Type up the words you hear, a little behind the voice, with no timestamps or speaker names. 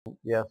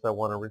Yes, I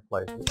want to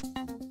replace it.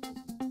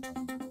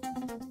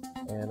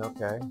 And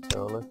okay,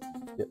 so let's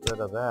get rid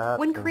of that.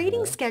 When from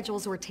creating here.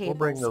 schedules or We'll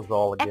bring tables, those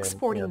all again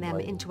exporting in them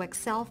later. into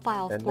Excel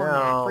file And format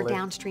now for let's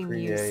downstream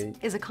use create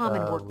is a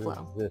common a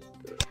workflow.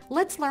 resistor.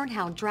 Let's learn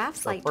how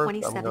DraftSight So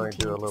first I'm going to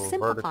do a 2017 little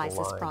simplifies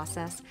vertical this line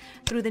process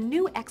through the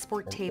new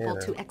Export and Table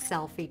enter. to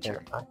Excel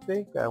feature. And I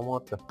think I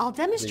want the I'll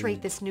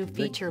demonstrate this new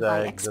feature by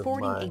zigzags of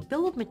exporting my, a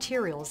bill of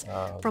materials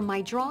from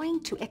my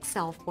drawing to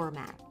Excel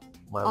format.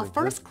 my I'll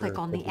first resistor click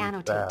on to the be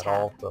Annotate fat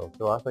tab. Also.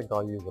 So I think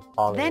I'll use a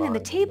polyline. Then in the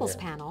Tables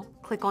again. panel,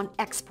 click on So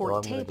Export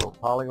I'm going to go Table.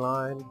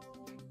 polyline.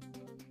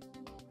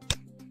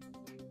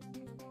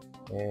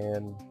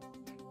 And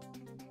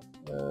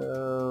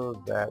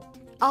that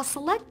I'll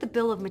select the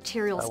bill of I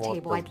materials want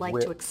table the I'd like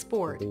width to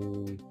export,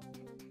 be,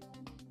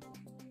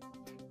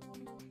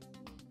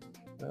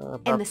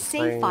 about and the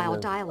Save same File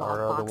as dialog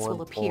our other box will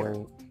one, appear.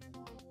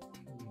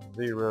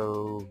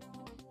 0.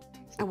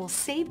 I will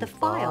save the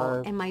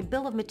file, and my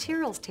bill of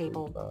materials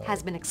table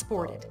has been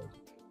exported.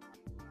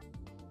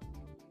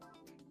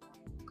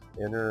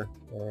 Enter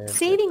and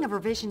Saving a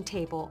revision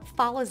table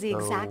follows the So,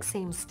 exact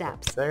same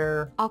steps.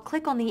 there. I'll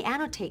click on the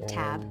Annotate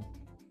tab, And,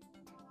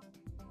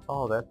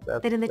 oh, that's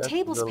then in the that's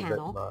Tables a little bit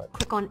panel, much.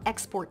 click on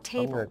Export I'm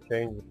Table. going to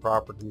change the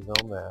properties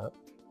on that.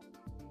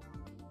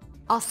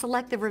 I'll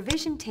select the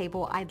revision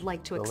table I'd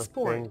like to So let's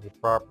export, change the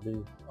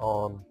properties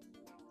on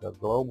the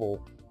global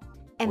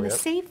and the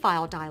width Save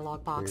File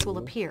dialog box will to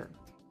appear.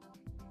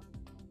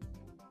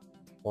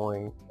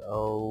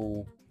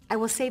 0.0. I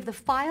will save the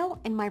file,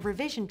 and my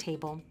revision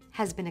table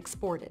has been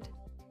exported.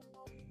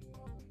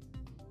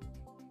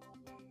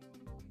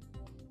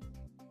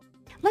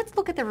 Let's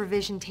look at the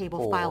revision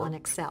table file 4. in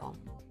Excel.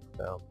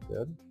 Sounds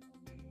good.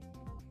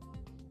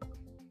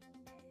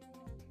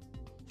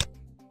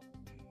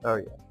 Oh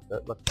yeah,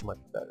 that looks much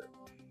better.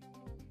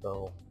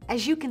 So,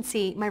 As you can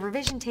see, my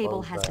revision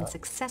table Close has been that.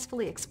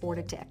 successfully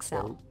exported to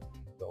Excel.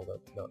 so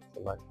that's not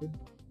selected.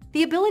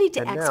 The ability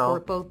to And now,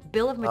 export both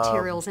bill of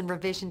materials and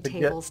revision to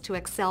get tables to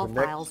Excel the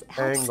next files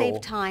helps save angle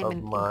time of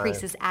and my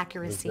increases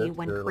accuracy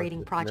when resistor, let's creating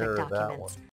just project mirror that documents. one.